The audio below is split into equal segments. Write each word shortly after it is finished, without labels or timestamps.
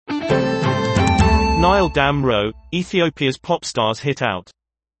Nile Dam Row, Ethiopia's pop stars hit out.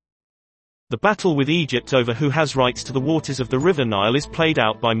 The battle with Egypt over who has rights to the waters of the River Nile is played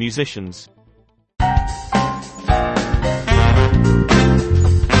out by musicians.